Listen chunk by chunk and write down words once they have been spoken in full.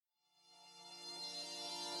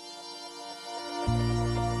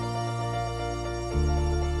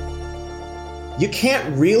you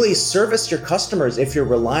can't really service your customers if you're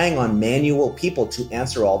relying on manual people to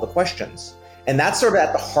answer all the questions. And that's sort of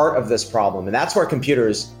at the heart of this problem. And that's where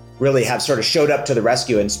computers really have sort of showed up to the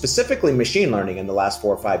rescue. And specifically machine learning in the last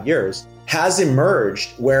 4 or 5 years has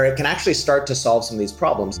emerged where it can actually start to solve some of these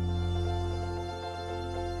problems.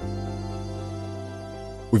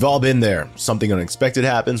 We've all been there. Something unexpected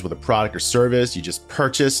happens with a product or service you just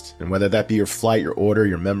purchased, and whether that be your flight, your order,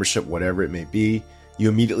 your membership, whatever it may be, you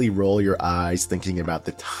immediately roll your eyes thinking about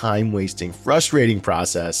the time-wasting, frustrating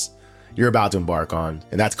process you're about to embark on,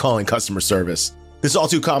 and that's calling customer service. This all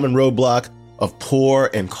too common roadblock of poor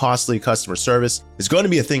and costly customer service is going to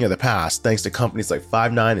be a thing of the past thanks to companies like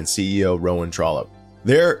Five9 and CEO Rowan Trollope.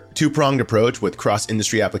 Their two-pronged approach with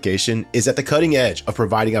cross-industry application is at the cutting edge of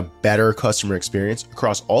providing a better customer experience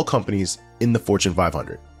across all companies in the Fortune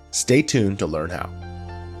 500. Stay tuned to learn how.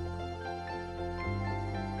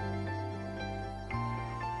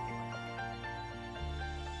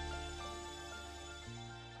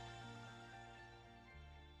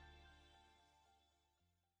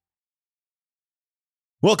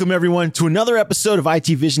 Welcome, everyone, to another episode of IT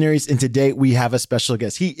Visionaries. And today we have a special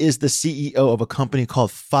guest. He is the CEO of a company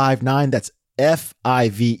called Five9. That's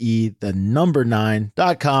Five, the number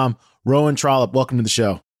 9.com. Rowan Trollope, welcome to the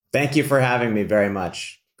show. Thank you for having me very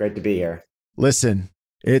much. Great to be here. Listen,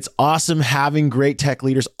 it's awesome having great tech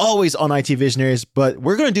leaders always on IT Visionaries, but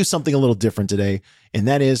we're going to do something a little different today. And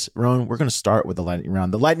that is, Rowan, we're going to start with the lightning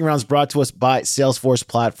round. The lightning round is brought to us by Salesforce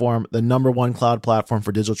Platform, the number one cloud platform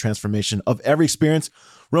for digital transformation of every experience.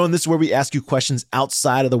 Rowan, this is where we ask you questions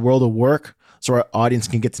outside of the world of work so our audience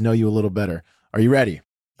can get to know you a little better. Are you ready?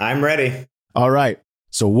 I'm ready. All right.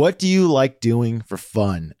 So what do you like doing for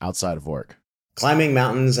fun outside of work? Climbing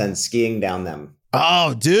mountains and skiing down them.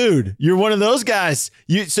 Oh, dude, you're one of those guys.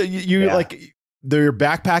 You're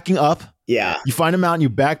backpacking up. Yeah. You find a mountain, you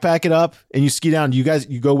backpack it up, and you ski down. Do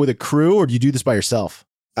you go with a crew, or do you do this by yourself?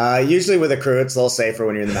 Usually with a crew. It's a little safer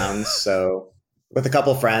when you're in the mountains. So with a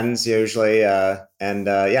couple friends usually.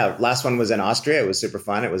 Last one was in Austria. It was super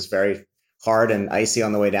fun. It was very hard and icy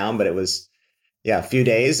on the way down, but it was, a few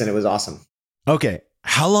days and it was awesome. Okay.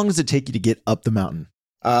 How long does it take you to get up the mountain?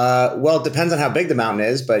 Well, it depends on how big the mountain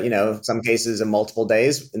is, but some cases in multiple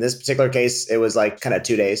days. In this particular case, it was like kind of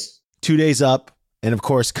 2 days. 2 days up. And of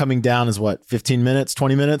course, coming down is what, 15 minutes,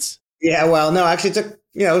 20 minutes? Yeah, well, no, actually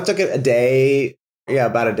it took a day. Yeah,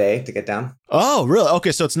 about a day to get down. Oh, really?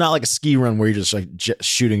 Okay, so it's not like a ski run where you're just like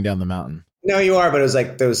shooting down the mountain. No, you are, but it was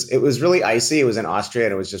like it was really icy. It was in Austria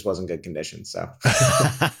and it wasn't good conditions. So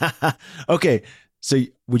okay. So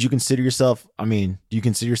would you consider yourself, do you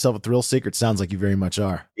consider yourself a thrill seeker? It sounds like you very much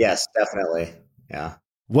are. Yes, definitely. Yeah.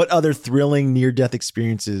 What other thrilling near-death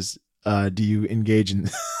experiences do you engage in?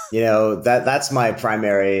 That's my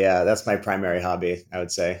primary hobby, I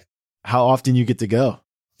would say. How often you get to go?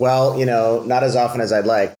 Well, not as often as I'd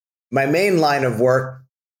like. My main line of work,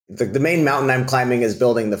 the main mountain I'm climbing is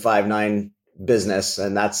building the Five9 business.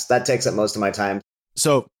 And that takes up most of my time.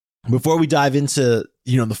 So before we dive into, the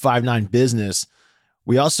Five9 business,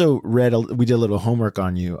 we also we did a little homework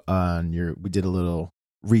on you we did a little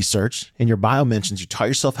research, and your bio mentions you taught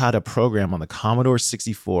yourself how to program on the Commodore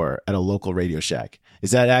 64 at a local Radio Shack. Is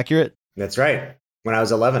that accurate? That's right. When I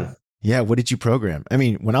was 11. Yeah. What did you program?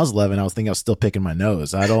 When I was 11, I was thinking I was still picking my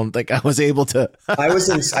nose. I don't think I was able to. I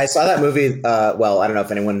saw that movie. I don't know if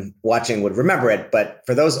anyone watching would remember it, but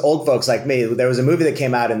for those old folks like me, there was a movie that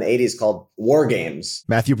came out in the 80s called War Games.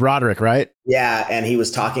 Matthew Broderick, right? Yeah. And he was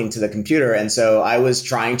talking to the computer. And so I was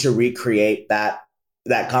trying to recreate that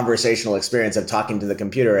conversational experience of talking to the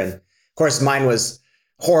computer. And of course, mine was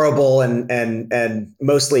horrible and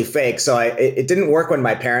mostly fake. So it didn't work when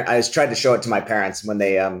I tried to show it to my parents when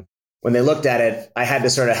they looked at it. I had to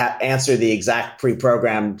sort of answer the exact I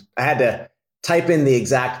had to type in the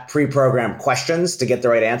exact pre-programmed questions to get the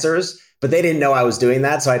right answers, but they didn't know I was doing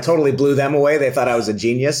that. So I totally blew them away. They thought I was a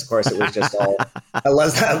genius. Of course, it was just all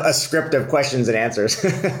a script of questions and answers.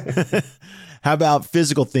 How about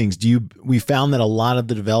physical things? We found that a lot of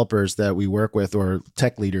the developers that we work with or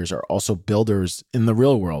tech leaders are also builders in the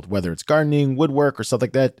real world, whether it's gardening, woodwork, or stuff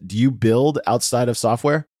like that. Do you build outside of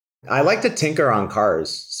software? I like to tinker on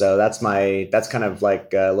cars. So that's kind of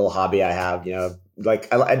like a little hobby I have,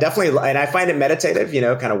 I definitely, and I find it meditative,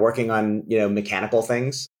 kind of working on, mechanical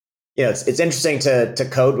things. It's interesting to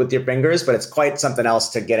code with your fingers, but it's quite something else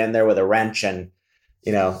to get in there with a wrench. And,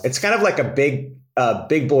 it's kind of like a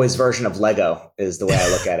big boy's version of Lego is the way I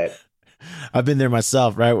look at it. I've been there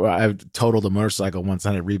myself, right? Where I've totaled a motorcycle once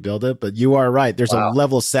and I had to rebuild it, but you are right. There's a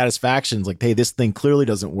level of satisfaction. It's like, hey, this thing clearly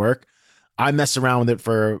doesn't work. I mess around with it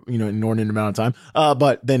for, an inordinate amount of time.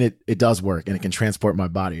 But then it does work and it can transport my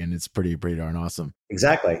body, and it's pretty darn awesome.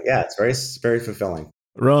 Exactly. Yeah. It's very, very fulfilling.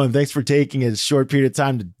 Rowan, thanks for taking a short period of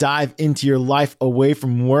time to dive into your life away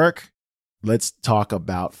from work. Let's talk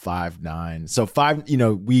about Five9. So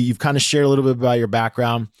you've kind of shared a little bit about your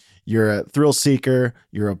background. You're a thrill seeker.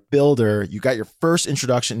 You're a builder. You got your first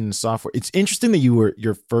introduction into software. It's interesting that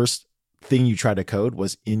your first thing you tried to code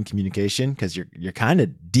was in communication, because you're kind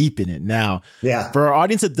of deep in it now. Yeah. For our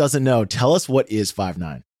audience that doesn't know, tell us, what is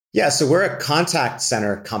Five9? Yeah, so we're a contact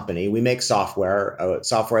center company. We make software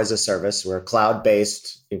as a service. We're a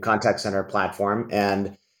cloud-based contact center platform.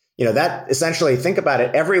 And, that essentially, think about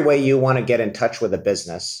it, every way you want to get in touch with a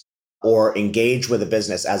business or engage with a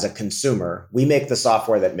business as a consumer, we make the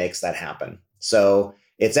software that makes that happen. So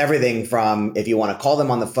it's everything from, if you want to call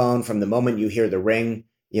them on the phone, from the moment you hear the ring,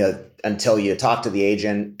 until you talk to the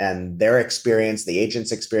agent and their experience, the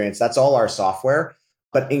agent's experience, that's all our software.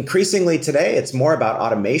 But increasingly today, it's more about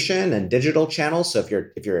automation and digital channels. So if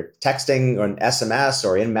you're texting or an SMS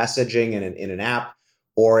or in messaging in an app,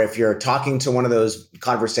 or if you're talking to one of those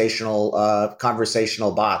conversational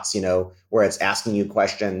bots, where it's asking you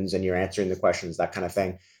questions and you're answering the questions, that kind of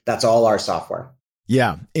thing, that's all our software.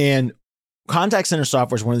 Yeah. And contact center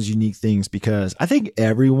software is one of those unique things, because I think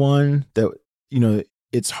everyone that,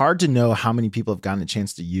 it's hard to know how many people have gotten a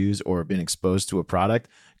chance to use or been exposed to a product.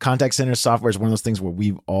 Contact center software is one of those things where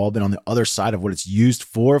we've all been on the other side of what it's used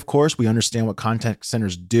for. Of course, we understand what contact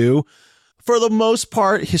centers do. For the most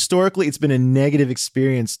part, historically, it's been a negative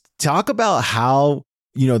experience. Talk about how,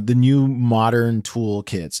 the new modern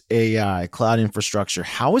toolkits, AI, cloud infrastructure,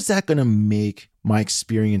 how is that going to make my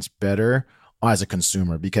experience better as a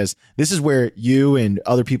consumer? Because this is where you and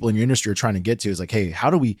other people in your industry are trying to get to, is like, hey, how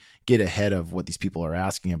do we get ahead of what these people are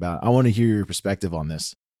asking about? I want to hear your perspective on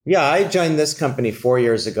this. Yeah, I joined this company 4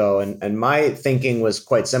 years ago, and my thinking was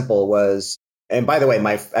quite simple. And by the way,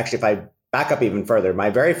 if I back up even further, my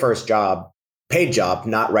very first job, paid job,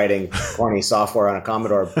 not writing corny software on a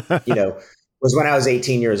Commodore, was when I was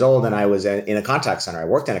 18 years old, and I was in a contact center. I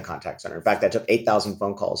worked in a contact center. In fact, I took 8,000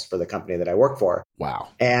 phone calls for the company that I worked for. Wow.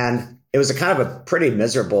 And it was a kind of a pretty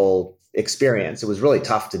miserable experience. It was really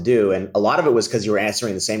tough to do. And a lot of it was because you were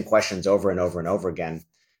answering the same questions over and over and over again.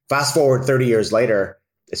 Fast forward 30 years later,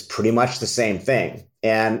 it's pretty much the same thing.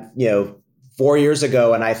 And, 4 years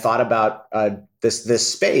ago, and I thought about this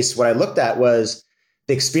space, what I looked at was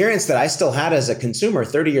the experience that I still had as a consumer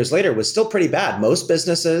 30 years later was still pretty bad. Most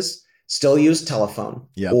businesses still use telephone,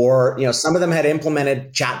 yep. Or, some of them had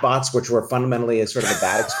implemented chatbots, which were fundamentally a sort of a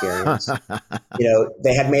bad experience.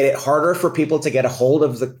 They had made it harder for people to get a hold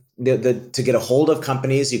of to get a hold of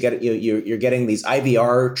companies. You're getting these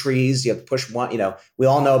IVR trees. You have to push one, we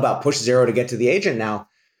all know about push 0 to get to the agent now.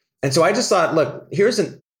 And so I just thought, look, here's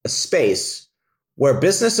a space where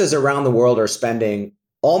businesses around the world are spending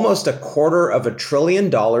almost $250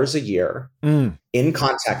 billion a year in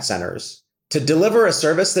contact centers to deliver a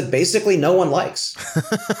service that basically no one likes.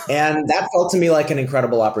 And that felt to me like an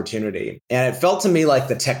incredible opportunity. And it felt to me like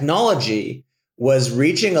the technology was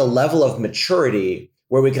reaching a level of maturity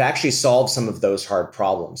where we could actually solve some of those hard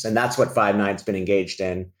problems. And that's what Five9's been engaged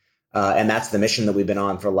in. And that's the mission that we've been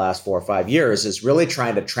on for the last 4 or 5 years, is really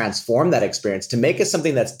trying to transform that experience to make it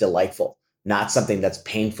something that's delightful, not something that's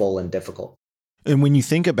painful and difficult. And when you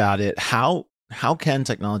think about it, how can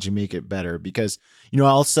technology make it better? Because,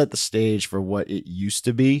 I'll set the stage for what it used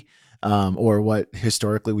to be, or what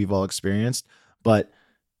historically we've all experienced. But,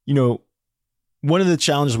 one of the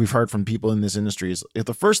challenges we've heard from people in this industry is,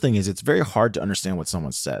 the first thing is, it's very hard to understand what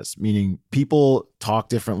someone says, meaning people talk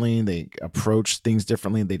differently, they approach things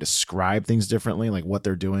differently, they describe things differently, like what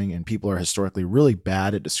they're doing. And people are historically really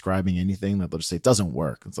bad at describing anything. That they'll just say, it doesn't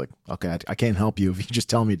work. It's like, okay, I can't help you if you just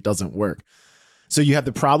tell me it doesn't work. So you have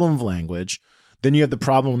the problem of language. Then you have the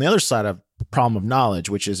problem on the other side of problem of knowledge,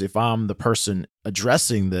 which is, if I'm the person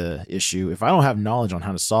addressing the issue, if I don't have knowledge on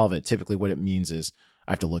how to solve it, typically what it means is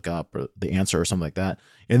I have to look up the answer or something like that.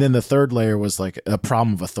 And then the third layer was like a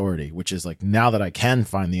problem of authority, which is like, now that I can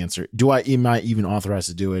find the answer, am I even authorized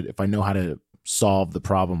to do it? If I know how to solve the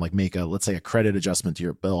problem, like make let's say a credit adjustment to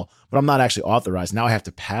your bill, but I'm not actually authorized. Now I have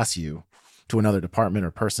to pass you to another department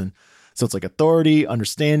or person. So it's like authority,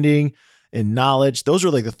 understanding, and knowledge. Those are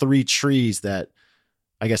like the 3 trees that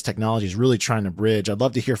I guess technology is really trying to bridge. I'd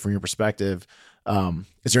love to hear from your perspective.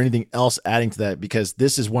 Is there anything else adding to that? Because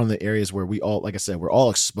this is one of the areas where we all, like I said, we're all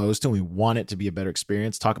exposed to, and we want it to be a better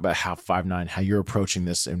experience. Talk about how Five9, how you're approaching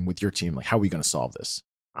this, and with your team, like, how are we going to solve this?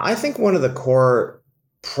 I think one of the core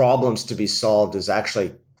problems to be solved is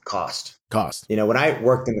actually cost. Cost. When I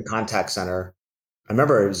worked in the contact center, I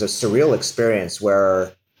remember it was a surreal experience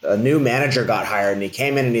where a new manager got hired, and he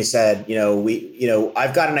came in and he said,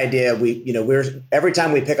 I've got an idea. Every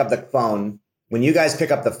time we pick up the phone, when you guys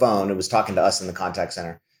pick up the phone, it was talking to us in the contact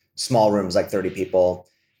center, small rooms, like 30 people.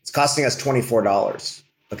 It's costing us $24.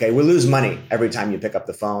 Okay. We lose money every time you pick up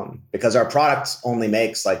the phone because our product only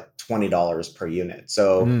makes like $20 per unit.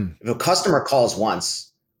 So if a customer calls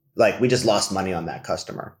once, like we just lost money on that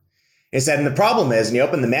customer. He said, and the problem is, and he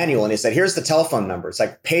opened the manual and he said, here's the telephone number. It's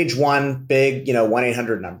like page one, big,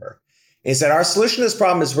 1-800 number. And he said, our solution to this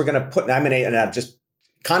problem is we're going to put, just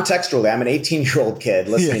contextually, I'm an 18-year-old kid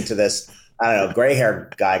listening to this, gray hair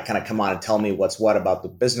guy kind of come on and tell me what's what about the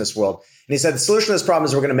business world. And he said, the solution to this problem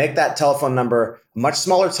is we're going to make that telephone number a much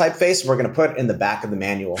smaller typeface. And we're going to put it in the back of the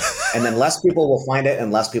manual. And then less people will find it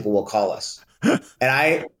and less people will call us. And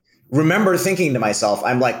I remember thinking to myself,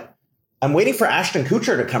 I'm waiting for Ashton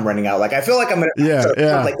Kutcher to come running out. Like, I feel like I'm going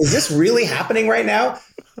to, like, is this really happening right now?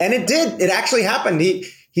 And it did. It actually happened.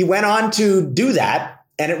 He went on to do that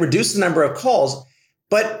and it reduced the number of calls.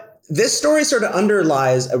 But this story sort of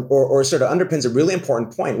underlies or sort of underpins a really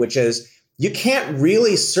important point, which is you can't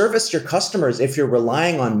really service your customers if you're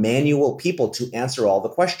relying on manual people to answer all the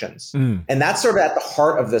questions. And that's sort of at the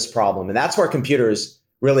heart of this problem. And that's where computers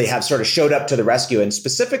really have sort of showed up to the rescue, and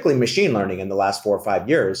specifically machine learning in the last 4 or 5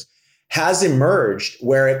 years has emerged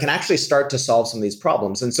where it can actually start to solve some of these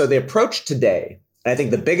problems. And so the approach today, and I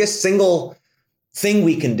think the biggest single thing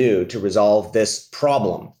we can do to resolve this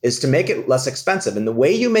problem is to make it less expensive. And the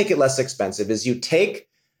way you make it less expensive is you take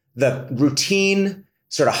the routine,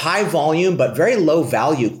 sort of high volume, but very low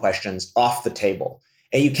value questions off the table.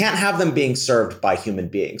 And you can't have them being served by human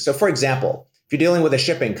beings. So for example, if you're dealing with a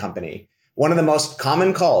shipping company, one of the most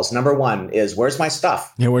common calls, number one, is where's my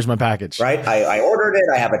stuff? Yeah, where's my package? Right? I ordered it.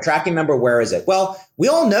 I have a tracking number. Where is it? Well, we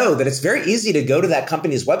all know that it's very easy to go to that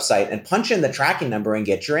company's website and punch in the tracking number and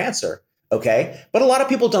get your answer. Okay. But a lot of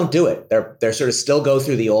people don't do it. They're sort of still go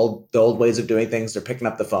through the old ways of doing things. They're picking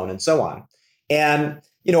up the phone and so on. And,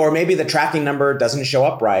 or maybe the tracking number doesn't show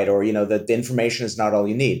up right, or, the information is not all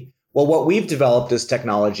you need. Well, what we've developed is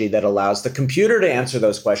technology that allows the computer to answer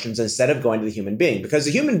those questions instead of going to the human being, because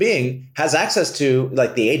the human being has access to,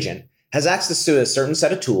 like the agent, has access to a certain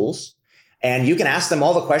set of tools, and you can ask them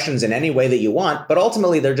all the questions in any way that you want, but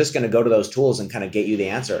ultimately they're just going to go to those tools and kind of get you the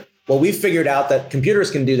answer. Well, we've figured out that computers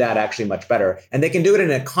can do that actually much better, and they can do it in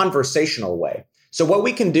a conversational way. So what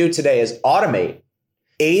we can do today is automate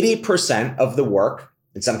 80% of the work.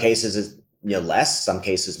 In some cases, is less, some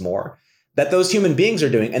cases more, that those human beings are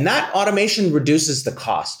doing. And that automation reduces the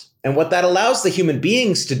cost. And what that allows the human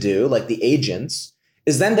beings to do, like the agents,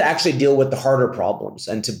 is then to actually deal with the harder problems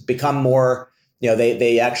and to become more,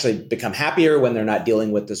 they actually become happier when they're not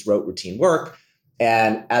dealing with this rote routine work.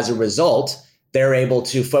 And as a result, they're able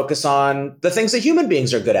to focus on the things that human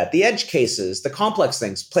beings are good at, the edge cases, the complex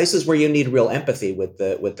things, places where you need real empathy with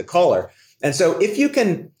the caller. And so if you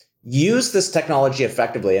can use this technology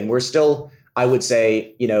effectively, and we're still, I would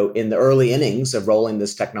say, in the early innings of rolling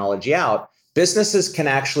this technology out, businesses can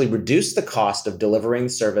actually reduce the cost of delivering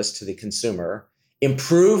service to the consumer,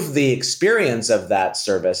 improve the experience of that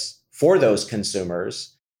service for those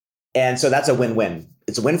consumers. And so that's a win-win.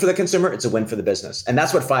 It's a win for the consumer. It's a win for the business. And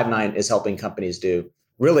that's what Five9 is helping companies do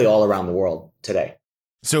really all around the world today.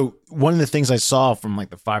 So one of the things I saw from like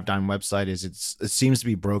the Five9 website is it seems to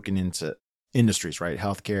be broken into industries, right?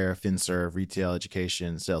 Healthcare, FinServe, retail,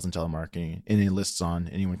 education, sales and telemarketing, and it lists on,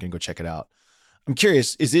 anyone can go check it out. I'm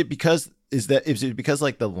curious, is it because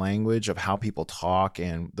like the language of how people talk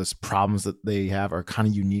and the problems that they have are kind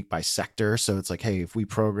of unique by sector? So it's like, hey, if we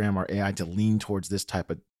program our AI to lean towards this type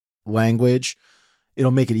of language,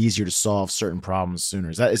 it'll make it easier to solve certain problems sooner.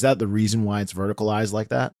 Is that the reason why it's verticalized like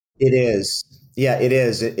that? It is. Yeah, it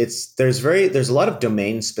is. There's a lot of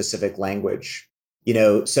domain specific language,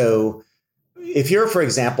 so if you're, for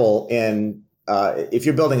example, if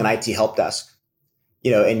you're building an IT help desk,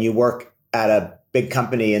 and you work at a big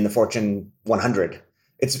company in the Fortune 100,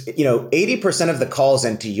 it's, 80% of the calls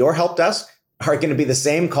into your help desk are going to be the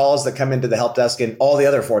same calls that come into the help desk in all the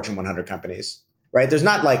other Fortune 100 companies, right? There's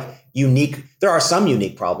not like there are some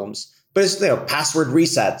unique problems, but it's, password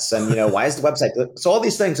resets and, why is the website? So all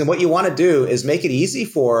these things. And what you want to do is make it easy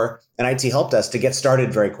for an IT help desk to get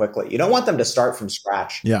started very quickly. You don't want them to start from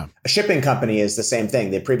scratch. Yeah. A shipping company is the same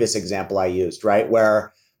thing. The previous example I used, right?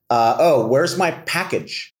 Where, where's my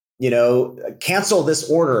package? Cancel this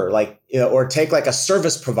order, or take like a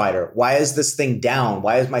service provider. Why is this thing down?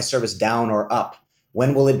 Why is my service down or up?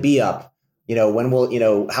 When will it be up? When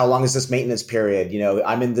will, how long is this maintenance period?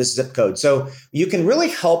 I'm in this zip code. So you can really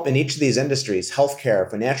help in each of these industries, healthcare,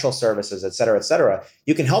 financial services, et cetera, et cetera.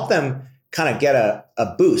 You can help them kind of get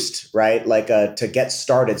a boost, right? Like to get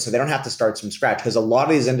started so they don't have to start from scratch, because a lot of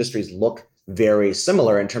these industries look very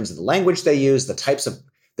similar in terms of the language they use, the types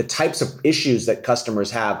of issues that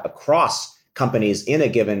customers have across companies in a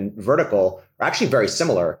given vertical are actually very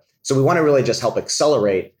similar. So we want to really just help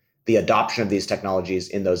accelerate the adoption of these technologies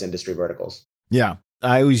in those industry verticals. Yeah.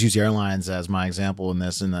 I always use airlines as my example in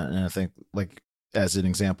this. And I think like as an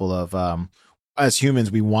example of, as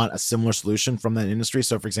humans, we want a similar solution from that industry.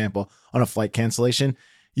 So for example, on a flight cancellation,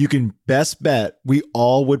 you can best bet we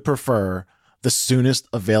all would prefer the soonest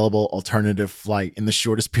available alternative flight in the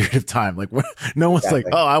shortest period of time. Like no one's like,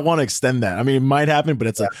 oh, I want to extend that. I mean, it might happen, but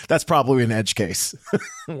it's that's probably an edge case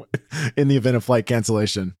in the event of flight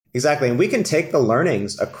cancellation. Exactly. And we can take the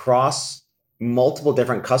learnings across multiple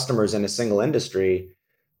different customers in a single industry,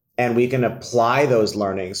 and we can apply those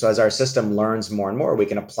learnings. So as our system learns more and more, we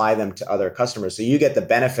can apply them to other customers. So you get the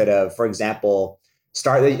benefit of, for example,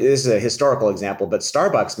 this is a historical example, but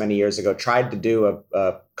Starbucks many years ago tried to do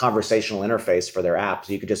a conversational interface for their app.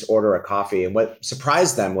 So you could just order a coffee. And what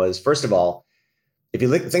surprised them was, first of all, if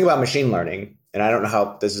you think about machine learning, and I don't know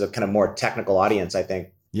how this is a kind of more technical audience, I think.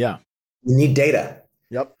 Yeah. You need data.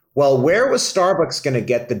 Yep. Well, where was Starbucks going to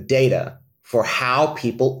get the data for how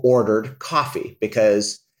people ordered coffee?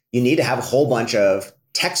 Because you need to have a whole bunch of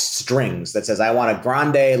text strings that says, I want a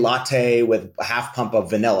grande latte with a half pump of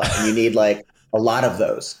vanilla. And you need like a lot of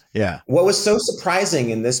those. Yeah. What was so surprising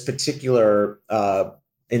in this particular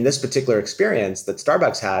experience that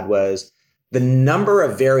Starbucks had was the number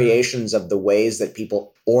of variations of the ways that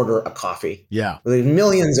people order a coffee. Yeah.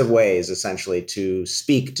 Millions of ways, essentially, to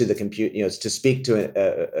speak to the computer, to speak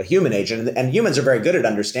to a human agent. And humans are very good at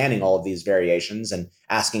understanding all of these variations and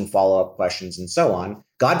asking follow-up questions and so on.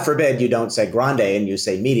 God forbid you don't say grande and you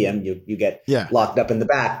say medium, you get locked up in the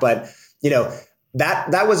back. But,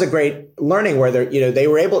 that was a great learning where they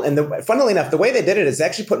were able, and funnily enough, the way they did it is they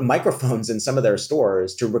actually put microphones in some of their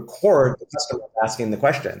stores to record the customer asking the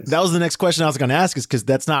questions. That was the next question I was going to ask, is because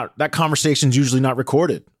that conversation's usually not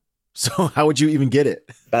recorded. So how would you even get it?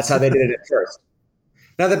 That's how they did it at first.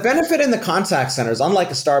 Now, the benefit in the contact centers, unlike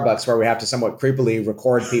a Starbucks where we have to somewhat creepily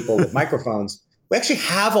record people with microphones, we actually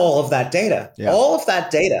have all of that data. Yeah. All of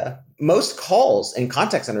that data, most calls in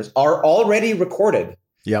contact centers are already recorded.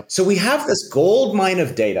 Yep. So we have this gold mine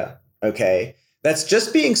of data, okay, that's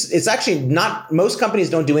just it's actually not, most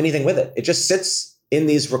companies don't do anything with it. It just sits in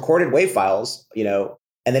these recorded WAV files,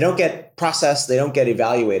 and they don't get processed, they don't get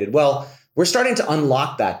evaluated. Well, we're starting to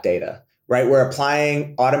unlock that data, right? We're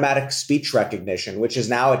applying automatic speech recognition, which has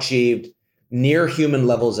now achieved near human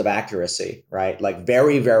levels of accuracy, right? Like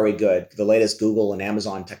very, very good. The latest Google and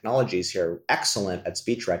Amazon technologies here are excellent at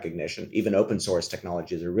speech recognition. Even open source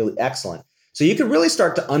technologies are really excellent. So you can really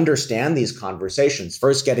start to understand these conversations,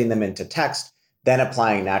 first getting them into text, then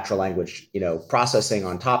applying natural language, processing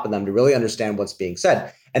on top of them to really understand what's being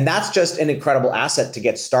said. And that's just an incredible asset to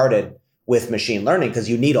get started with machine learning, because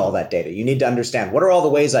you need all that data. You need to understand what are all the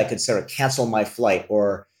ways I could sort of cancel my flight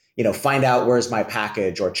or, find out where's my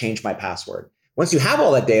package or change my password. Once you have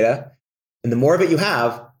all that data, and the more of it you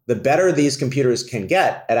have, the better these computers can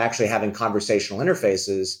get at actually having conversational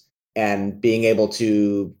interfaces and being able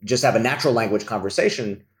to just have a natural language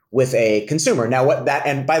conversation with a consumer. Now,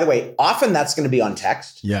 and by the way, often that's going to be on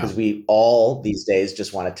text, because we all these days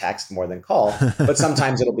just want to text more than call, but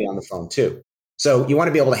sometimes it'll be on the phone too. So you want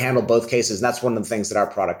to be able to handle both cases. And that's one of the things that our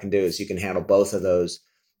product can do, is you can handle both of those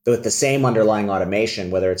with the same underlying automation,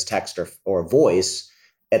 whether it's text or voice.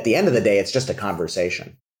 At the end of the day, it's just a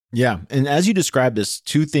conversation. Yeah. And as you describe this,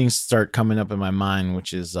 two things start coming up in my mind,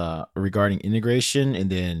 which is regarding integration and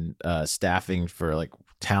then staffing for like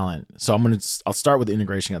talent. So I'll start with the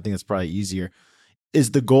integration. I think that's probably easier.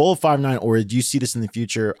 Is the goal of Five9, or do you see this in the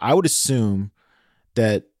future? I would assume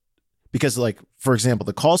that, because like, for example,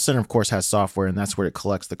 the call center, of course, has software, and that's where it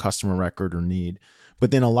collects the customer record or need.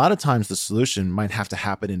 But then a lot of times the solution might have to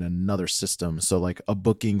happen in another system. So like a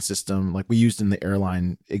booking system, like we used in the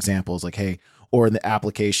airline examples, like, hey, or in the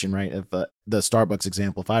application, right? If the Starbucks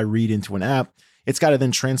example, if I read into an app, it's got to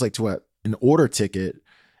then translate to an order ticket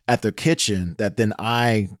at the kitchen that then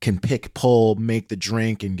I can pull, make the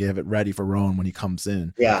drink, and give it ready for Rowan when he comes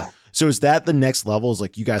in. Yeah. So is that the next level? Is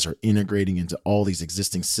like you guys are integrating into all these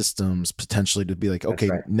existing systems potentially to be like, okay,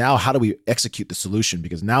 now how do we execute the solution?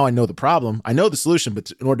 Because now I know the problem, I know the solution, but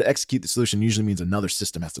in order to execute the solution usually means another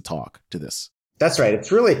system has to talk to this. That's right.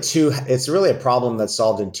 It's really a problem that's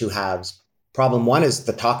solved in two halves. Problem one is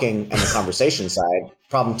the talking and the conversation side.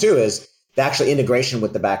 Problem two is the actual integration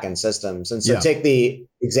with the backend systems. And so take the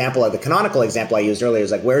example of the canonical example I used earlier,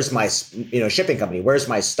 is like, where's my shipping company? Where's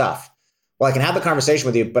my stuff? well, I can have the conversation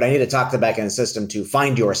with you, but I need to talk to the backend system to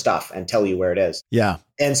find your stuff and tell you where it is. Yeah.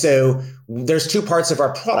 And so there's two parts of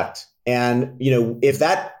our product. And, if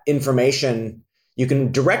that information, you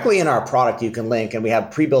can directly in our product, you can link, and we have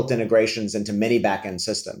pre-built integrations into many backend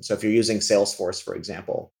systems. So if you're using Salesforce, for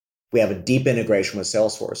example, we have a deep integration with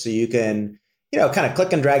Salesforce. So you can, kind of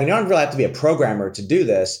click and drag, and you don't really have to be a programmer to do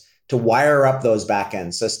this, to wire up those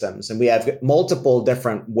backend systems. And we have multiple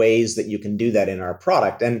different ways that you can do that in our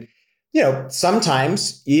product. And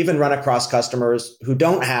sometimes you even run across customers who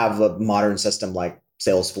don't have a modern system like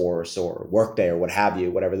Salesforce or Workday or what have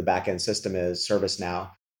you, whatever the backend system is, ServiceNow,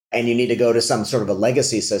 and you need to go to some sort of a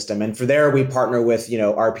legacy system. And for there, we partner with,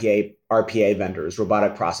 RPA vendors,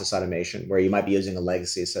 robotic process automation, where you might be using a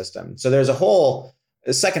legacy system. So there's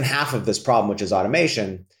a second half of this problem, which is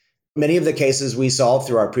automation. Many of the cases we solve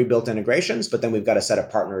through our pre-built integrations, but then we've got a set of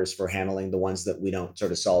partners for handling the ones that we don't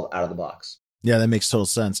sort of solve out of the box. Yeah, that makes total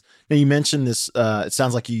sense. Now you mentioned this, it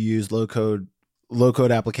sounds like you use low code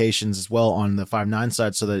applications as well on the Five9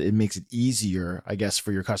 side, so that it makes it easier, I guess,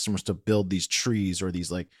 for your customers to build these trees or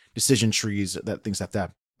these like decision trees, things like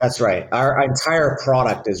that. That's right. Our entire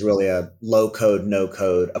product is really a low code, no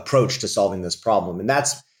code approach to solving this problem. And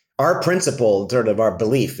that's our principle, sort of our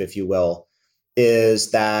belief, if you will,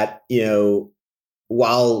 is that,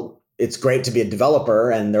 while it's great to be a developer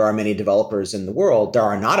and there are many developers in the world, there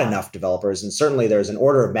are not enough developers. And certainly there's an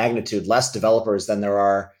order of magnitude less developers than there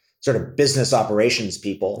are sort of business operations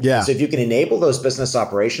people. Yeah. So if you can enable those business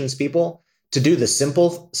operations people to do the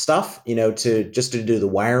simple stuff, to do the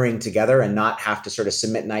wiring together and not have to sort of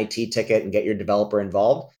submit an IT ticket and get your developer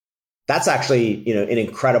involved, that's actually, an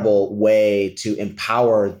incredible way to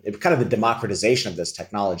empower kind of the democratization of this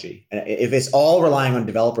technology. And if it's all relying on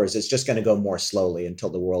developers, it's just going to go more slowly until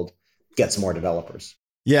the world gets more developers.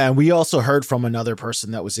 Yeah, and we also heard from another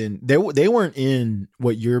person that was they weren't in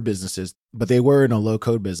what your business is, but they were in a low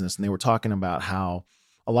code business, and they were talking about how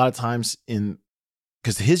a lot of times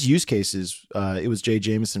because his use cases, it was Jay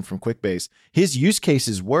Jameson from QuickBase, his use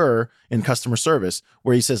cases were in customer service,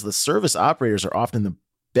 where he says the service operators are often the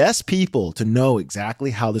best people to know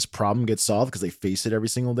exactly how this problem gets solved because they face it every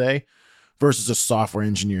single day, versus a software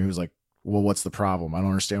engineer who's like, well, what's the problem? I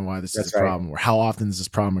don't understand why this is a problem, or how often does this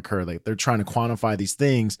problem occur? Like, they're trying to quantify these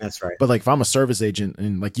things. That's right. But like, if I'm a service agent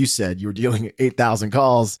and like you said, you were dealing with 8,000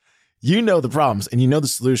 calls, you know the problems and you know the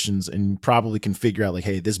solutions, and you probably can figure out like,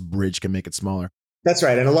 hey, this bridge can make it smaller. That's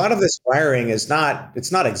right. And a lot of this wiring it's not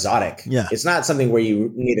exotic. Yeah. It's not something where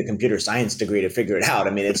you need a computer science degree to figure it out.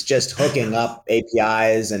 I mean, it's just hooking up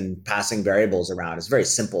APIs and passing variables around. It's very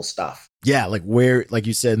simple stuff. Yeah. Like like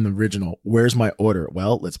you said in the original, where's my order?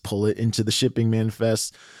 Well, let's pull it into the shipping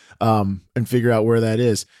manifest and figure out where that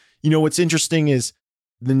is. What's interesting is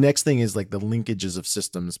the next thing is like the linkages of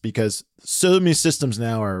systems, because so many systems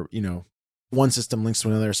now are, one system links to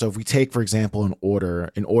another. So if we take, for example, an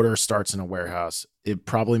order starts in a warehouse, it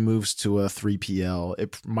probably moves to a 3PL.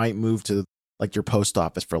 It might move to like your post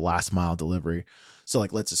office for last mile delivery. So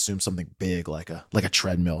like, let's assume something big, like a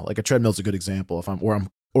treadmill. Like a treadmill is a good example. If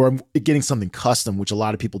I'm getting something custom, which a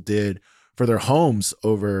lot of people did for their homes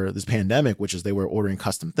over this pandemic, which is they were ordering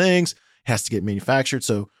custom things, has to get manufactured.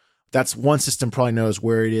 So that's one system probably knows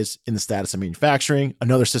where it is in the status of manufacturing.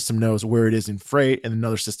 Another system knows where it is in freight, and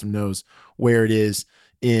another system knows where it is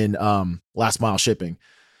in last mile shipping.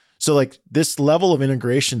 So like this level of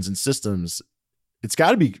integrations and systems, it's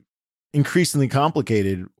got to be increasingly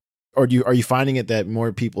complicated. Or are you finding it that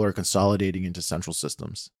more people are consolidating into central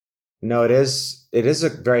systems? No, it is a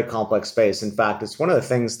very complex space. In fact, it's one of the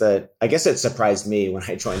things that I guess it surprised me when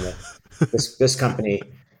I joined this company,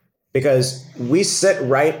 because we sit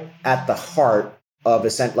right at the heart of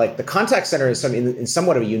like the contact center is in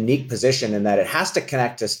somewhat of a unique position in that it has to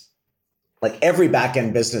connect to like every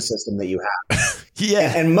back-end business system that you have.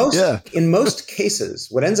 Yeah. And in most cases,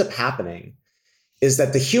 what ends up happening is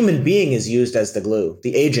that the human being is used as the glue,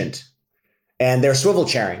 the agent, and they're swivel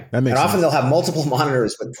chairing. And often they'll have multiple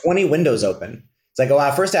monitors with 20 windows open. It's like,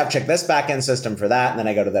 I first have to check this back-end system for that, and then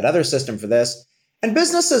I go to that other system for this. And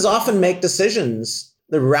businesses often make decisions,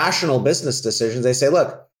 the rational business decisions. They say,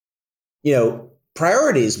 look,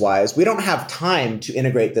 priorities wise, we don't have time to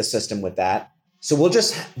integrate this system with that. So we'll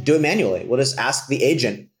just do it manually. We'll just ask the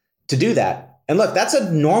agent to do that. And look, that's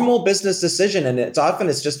a normal business decision. And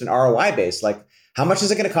it's just an ROI base. Like, how much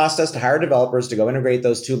is it going to cost us to hire developers to go integrate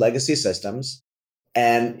those two legacy systems?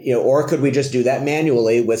 And, or could we just do that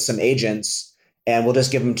manually with some agents and we'll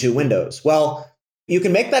just give them two windows? Well, you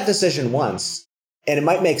can make that decision once. And it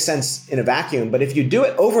might make sense in a vacuum, but if you do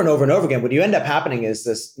it over and over and over again, what ends up happening is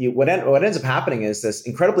this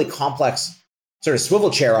incredibly complex sort of swivel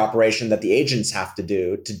chair operation that the agents have to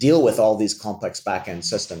do to deal with all these complex backend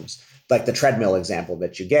systems, like the treadmill example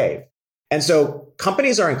that you gave. And so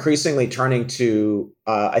companies are increasingly turning to,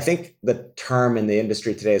 I think the term in the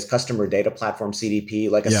industry today is customer data platform, CDP,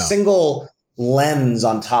 like a single lens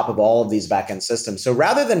on top of all of these backend systems. So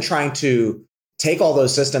rather than trying to take all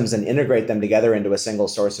those systems and integrate them together into a single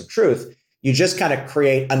source of truth, you just kind of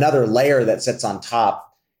create another layer that sits on top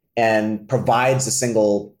and provides a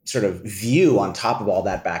single sort of view on top of all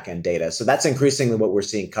that backend data. So that's increasingly what we're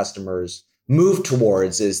seeing customers move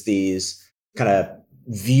towards, is these kind of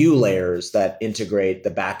view layers that integrate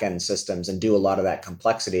the backend systems and do a lot of that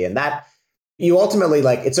complexity. And that you ultimately,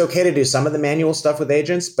 like, it's okay to do some of the manual stuff with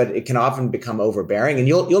agents, but it can often become overbearing. And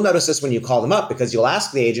you'll notice this when you call them up, because you'll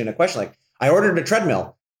ask the agent a question like, I ordered a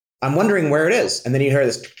treadmill, I'm wondering where it is. And then you hear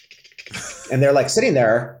this, and they're like sitting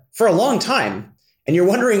there for a long time. And you're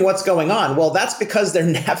wondering what's going on. Well, that's because they're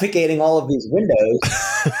navigating all of these windows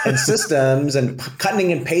and systems and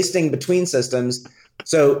cutting and pasting between systems.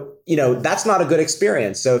 So, that's not a good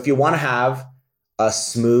experience. So if you want to have a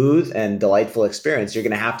smooth and delightful experience, you're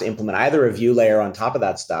going to have to implement either a view layer on top of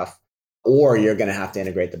that stuff, or you're going to have to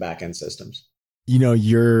integrate the backend systems.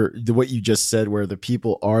 What you just said, where the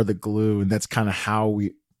people are the glue, and that's kind of how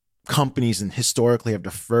companies and historically have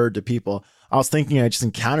deferred to people. I was thinking, I just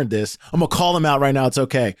encountered this. I'm going to call them out right now. It's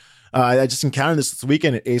okay. I just encountered this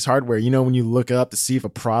weekend at Ace Hardware. When you look up to see if a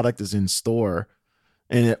product is in store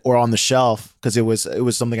or on the shelf, because it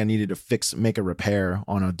was something I needed to fix, make a repair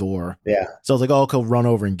on a door. Yeah. So I was like, oh, okay, run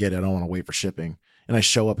over and get it. I don't want to wait for shipping. And I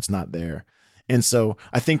show up, it's not there. And so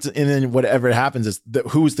I think, and then whatever happens is,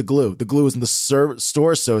 who's the glue? The glue is the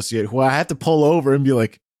store associate, who I had to pull over and be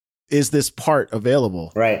like, is this part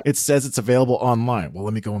available? Right. It says it's available online. Well,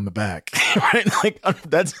 let me go in the back. Right. Like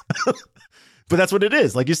that's, but that's what it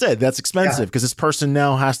is. Like you said, that's expensive because this person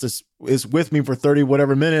now is with me for 30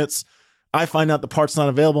 whatever minutes. I find out the part's not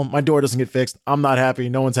available. My door doesn't get fixed. I'm not happy.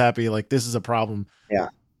 No one's happy. Like, this is a problem. Yeah.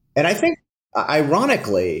 And I think,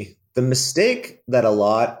 ironically, the mistake that a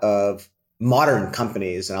lot of modern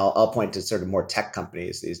companies, and I'll point to sort of more tech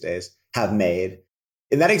companies these days, have made,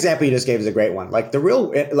 in that example you just gave is a great one. Like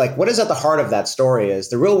what is at the heart of that story is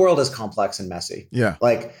the real world is complex and messy. Yeah.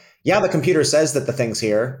 Like, the computer says that the thing's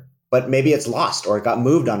here, but maybe it's lost or it got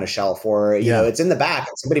moved on a shelf, or, it's in the back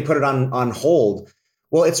and somebody put it on hold.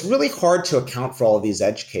 Well, it's really hard to account for all of these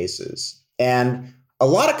edge cases. And a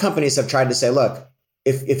lot of companies have tried to say, look,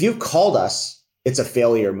 if you've called us, it's a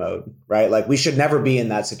failure mode, right? Like, we should never be in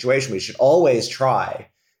that situation. We should always try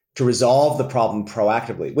to resolve the problem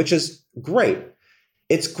proactively, which is great.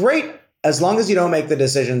 It's great as long as you don't make the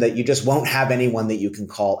decision that you just won't have anyone that you can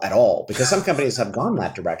call at all, because some companies have gone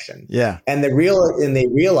that direction. Yeah. And they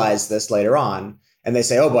realize this later on, and they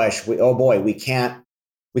say, oh boy, we can't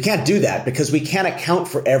do that because we can't account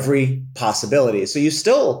for every possibility. So you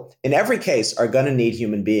still, in every case, are going to need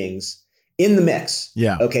human beings in the mix.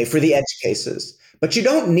 Yeah. Okay, for the edge cases. But you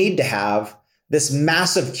don't need to have this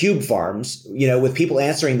massive cube farms, with people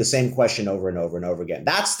answering the same question over and over and over again.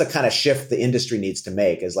 That's the kind of shift the industry needs to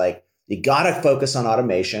make, is like, you got to focus on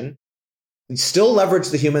automation, still leverage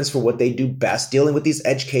the humans for what they do best, dealing with these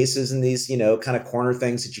edge cases and these, kind of corner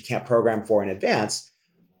things that you can't program for in advance,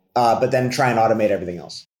 but then try and automate everything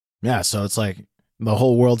else. Yeah. So it's like the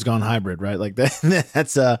whole world's gone hybrid, right? Like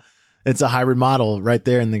it's a hybrid model right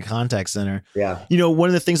there in the contact center. Yeah. One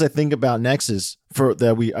of the things I think about next is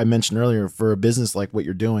I mentioned earlier, for a business like what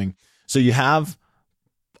you're doing. So you have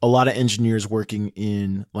a lot of engineers working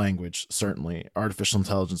in language, certainly artificial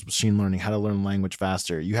intelligence, machine learning, how to learn language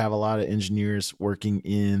faster. You have a lot of engineers working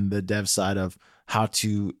in the dev side of how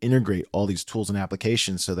to integrate all these tools and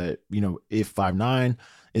applications so that, if Five9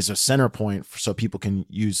 is a center point so people can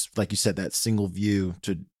use, like you said, that single view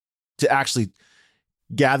to actually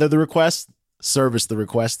gather the request, service the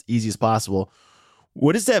request easy as possible.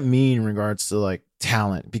 What does that mean in regards to like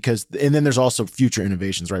talent? And then there's also future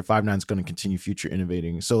innovations, right? Five9 is going to continue future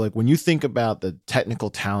innovating. So like, when you think about the technical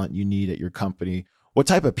talent you need at your company, what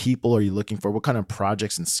type of people are you looking for? What kind of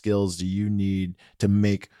projects and skills do you need to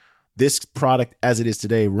make this product as it is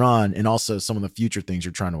today run, and also some of the future things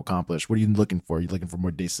you're trying to accomplish? What are you looking for? Are you looking for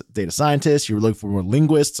more data scientists? You're looking for more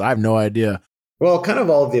linguists? I have no idea. Well, kind of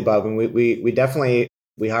all of the above. And we definitely,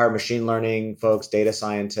 we hire machine learning folks, data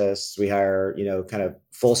scientists. We hire, kind of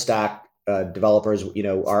full stack developers.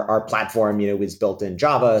 Our platform, is built in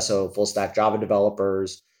Java, so full stack Java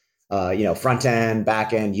developers. Front end,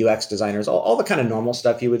 back end, UX designers, all the kind of normal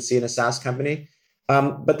stuff you would see in a SaaS company.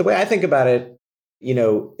 But the way I think about it,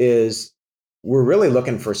 is we're really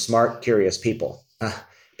looking for smart, curious people,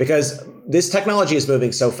 because this technology is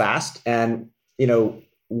moving so fast, and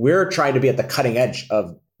we're trying to be at the cutting edge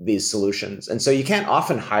of these solutions. And so you can't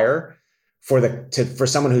often hire for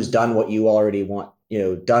someone who's done what you already want,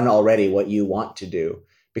 done already what you want to do,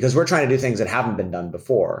 because we're trying to do things that haven't been done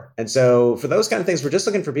before. And so for those kind of things, we're just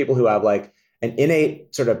looking for people who have like an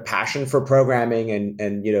innate sort of passion for programming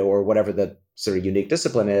and or whatever the sort of unique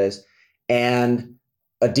discipline is, and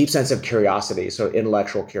a deep sense of curiosity, so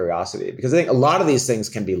intellectual curiosity, because I think a lot of these things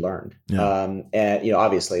can be learned. Yeah. And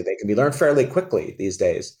obviously they can be learned fairly quickly these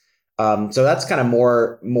days. So that's kind of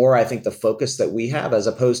more, I think, the focus that we have, as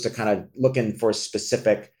opposed to kind of looking for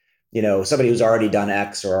specific, somebody who's already done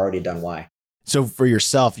X or already done Y. So for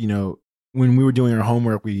yourself, when we were doing our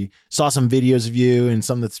homework, we saw some videos of you and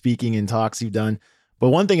some of the speaking and talks you've done. But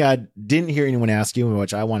one thing I didn't hear anyone ask you,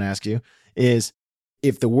 which I want to ask you, is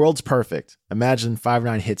if the world's perfect, imagine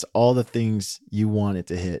Five9 hits all the things you want it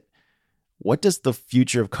to hit. What does the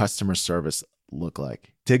future of customer service look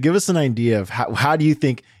like? To give us an idea of how do you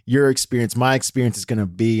think your experience, my experience, is going to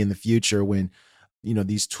be in the future when,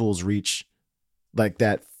 these tools reach like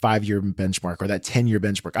that 5-year benchmark or that 10-year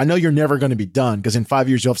benchmark. I know you're never going to be done, because in 5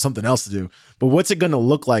 years you'll have something else to do, but what's it going to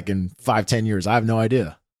look like in 5-10 years? I have no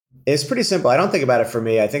idea. It's pretty simple. I don't think about it for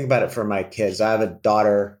me. I think about it for my kids. I have a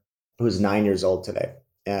daughter who's 9 years old today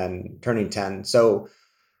and turning 10. So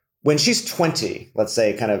when she's 20, let's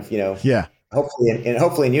say, kind of,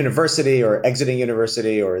 hopefully in university or exiting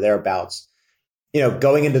university or thereabouts,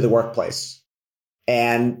 going into the workplace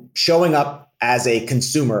and showing up as a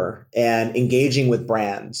consumer and engaging with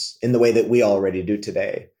brands in the way that we already do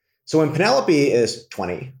today. So when Penelope is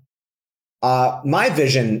 20, my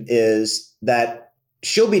vision is that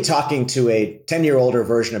she'll be talking to a 10-year older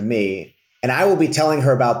version of me, and I will be telling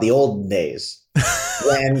her about the olden days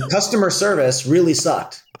when customer service really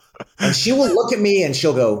sucked. And she will look at me and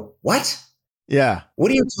she'll go, "What? Yeah. What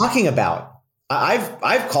are you talking about?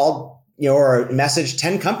 I've called, or messaged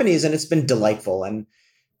 10 companies and it's been delightful." And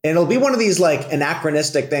it'll be one of these like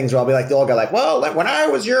anachronistic things where I'll be like, the old guy, like, "Well, when I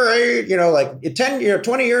was your age, like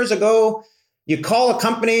 20 years ago, you call a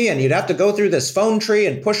company and you'd have to go through this phone tree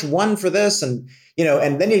and push 1 for this. And,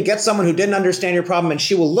 and then you'd get someone who didn't understand your problem." And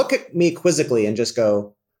she will look at me quizzically and just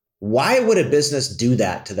go, "Why would a business do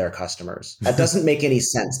that to their customers? That doesn't make any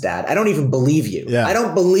sense, Dad. I don't even believe you. Yeah. I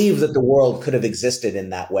don't believe that the world could have existed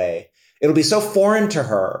in that way." It'll be so foreign to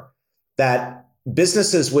her that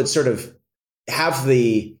businesses would sort of have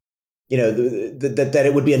that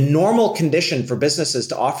it would be a normal condition for businesses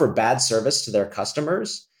to offer bad service to their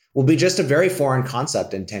customers will be just a very foreign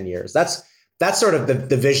concept in 10 years. That's sort of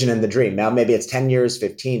the vision and the dream. Now, maybe it's 10 years,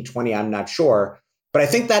 15, 20, I'm not sure. But I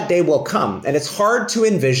think that day will come. And it's hard to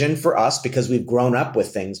envision for us because we've grown up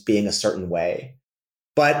with things being a certain way.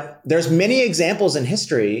 But there's many examples in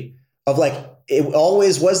history of like, it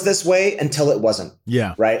always was this way until it wasn't.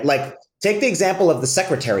 Yeah. Right. Like, take the example of the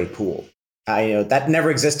secretary pool. That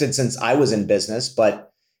never existed since I was in business.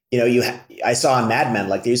 But, I saw on Mad Men,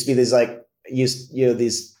 like there used to be these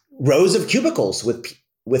these rows of cubicles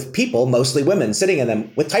with people, mostly women, sitting in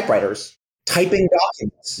them with typewriters, typing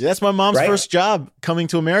documents. Yeah, that's my mom's first job coming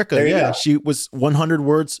to America. Yeah, she was 100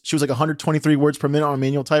 words. She was like 123 words per minute on a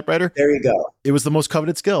manual typewriter. There you go. It was the most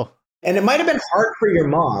coveted skill. And it might have been hard for your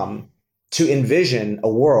mom to envision a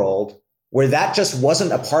world where that just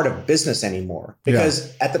wasn't a part of business anymore.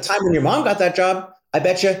 Because at the time when your mom got that job, I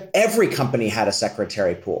bet you every company had a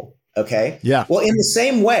secretary pool. Okay. Yeah. Well, in the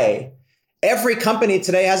same way, every company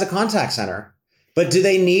today has a contact center. But do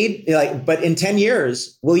they need, but in 10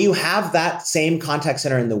 years, will you have that same contact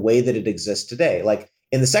center in the way that it exists today? Like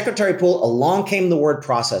in the secretary pool, along came the word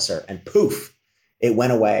processor and poof, it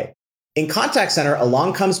went away. In contact center,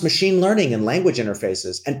 along comes machine learning and language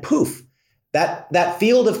interfaces and poof, that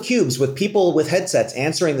field of cubes with people with headsets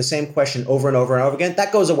answering the same question over and over and over again,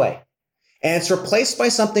 that goes away. And it's replaced by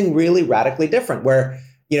something really radically different where,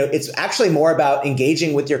 it's actually more about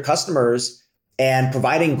engaging with your customers and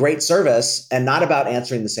providing great service and not about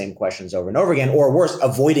answering the same questions over and over again, or worse,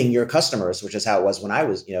 avoiding your customers, which is how it was when I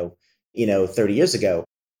was, 30 years ago.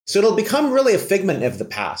 So it'll become really a figment of the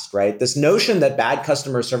past, right? This notion that bad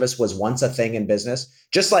customer service was once a thing in business,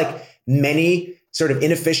 just like many sort of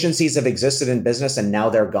inefficiencies have existed in business and now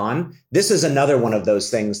they're gone. This is another one of those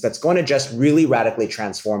things that's going to just really radically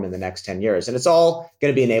transform in the next 10 years. And it's all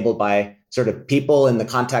going to be enabled by sort of people in the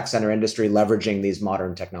contact center industry leveraging these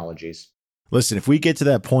modern technologies. Listen, if we get to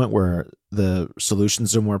that point where the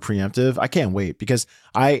solutions are more preemptive, I can't wait, because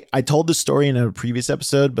I told this story in a previous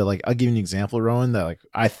episode, but like, I'll give you an example, Rowan, that like,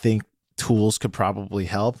 I think tools could probably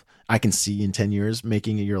help. I can see in 10 years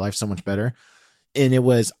making your life so much better. And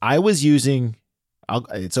I was using,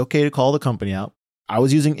 it's okay to call the company out. I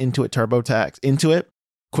was using Intuit TurboTax, Intuit,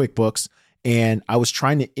 QuickBooks, and I was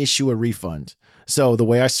trying to issue a refund. So the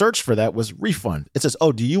way I searched for that was refund. It says,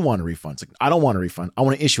 oh, do you want a refund? It's like, I don't want a refund. I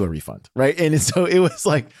want to issue a refund, right? And so it was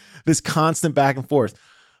like this constant back and forth.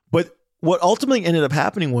 But what ultimately ended up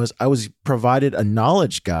happening was I was provided a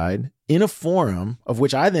knowledge guide in a forum of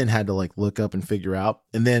which I then had to like look up and figure out.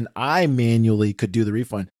 And then I manually could do the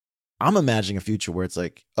refund. I'm imagining a future where it's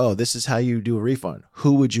like, oh, this is how you do a refund.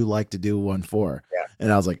 Who would you like to do one for? Yeah.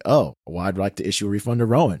 And I was like, oh, well, I'd like to issue a refund to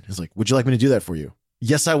Rowan. He's like, would you like me to do that for you?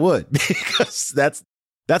 Yes, I would. Because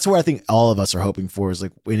that's where I think all of us are hoping for, is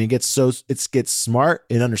like when it gets smart,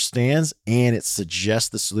 it understands, and it suggests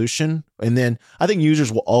the solution. And then I think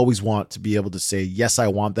users will always want to be able to say, yes, I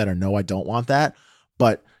want that, or no, I don't want that.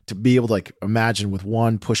 But to be able to like imagine with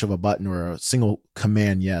one push of a button or a single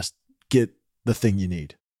command, yes, get the thing you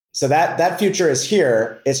need. So that future is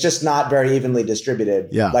here. It's just not very evenly distributed.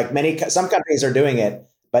 Yeah. Like some companies are doing it,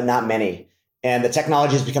 but not many. And the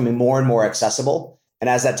technology is becoming more and more accessible. And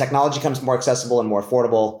as that technology becomes more accessible and more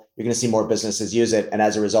affordable, you're going to see more businesses use it. And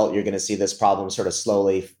as a result, you're going to see this problem sort of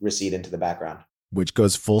slowly recede into the background. Which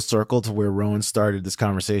goes full circle to where Rowan started this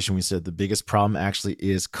conversation. We said the biggest problem actually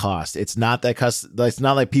is cost. It's not that it's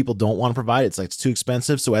not like people don't want to provide it. It's like it's too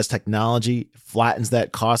expensive. So as technology flattens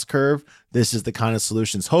that cost curve, this is the kind of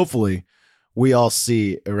solutions hopefully we all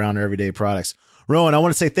see around our everyday products. Rowan, I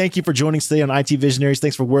want to say thank you for joining us today on IT Visionaries.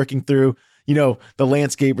 Thanks for working through, the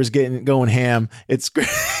landscapers going ham.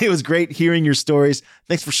 It was great hearing your stories.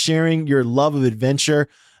 Thanks for sharing your love of adventure,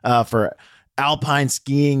 for alpine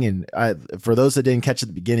skiing. And for those that didn't catch at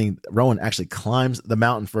the beginning, Rowan actually climbs the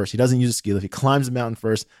mountain first. He doesn't use a ski lift. He climbs the mountain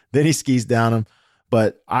first, then he skis down them.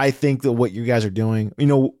 But I think that what you guys are doing,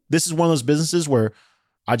 this is one of those businesses where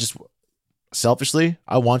selfishly,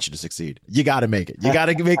 I want you to succeed. You got to make it. You got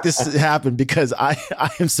to make this happen, because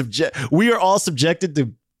we are all subjected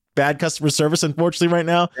to bad customer service, unfortunately, right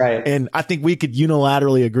now. Right. And I think we could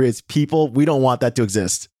unilaterally agree as people, we don't want that to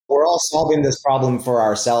exist. We're all solving this problem for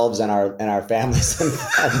ourselves and our families and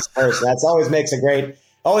friends first. That's always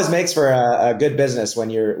makes for a good business when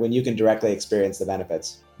you can directly experience the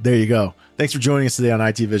benefits. There you go. Thanks for joining us today on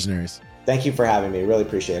IT Visionaries. Thank you for having me. Really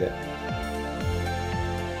appreciate it.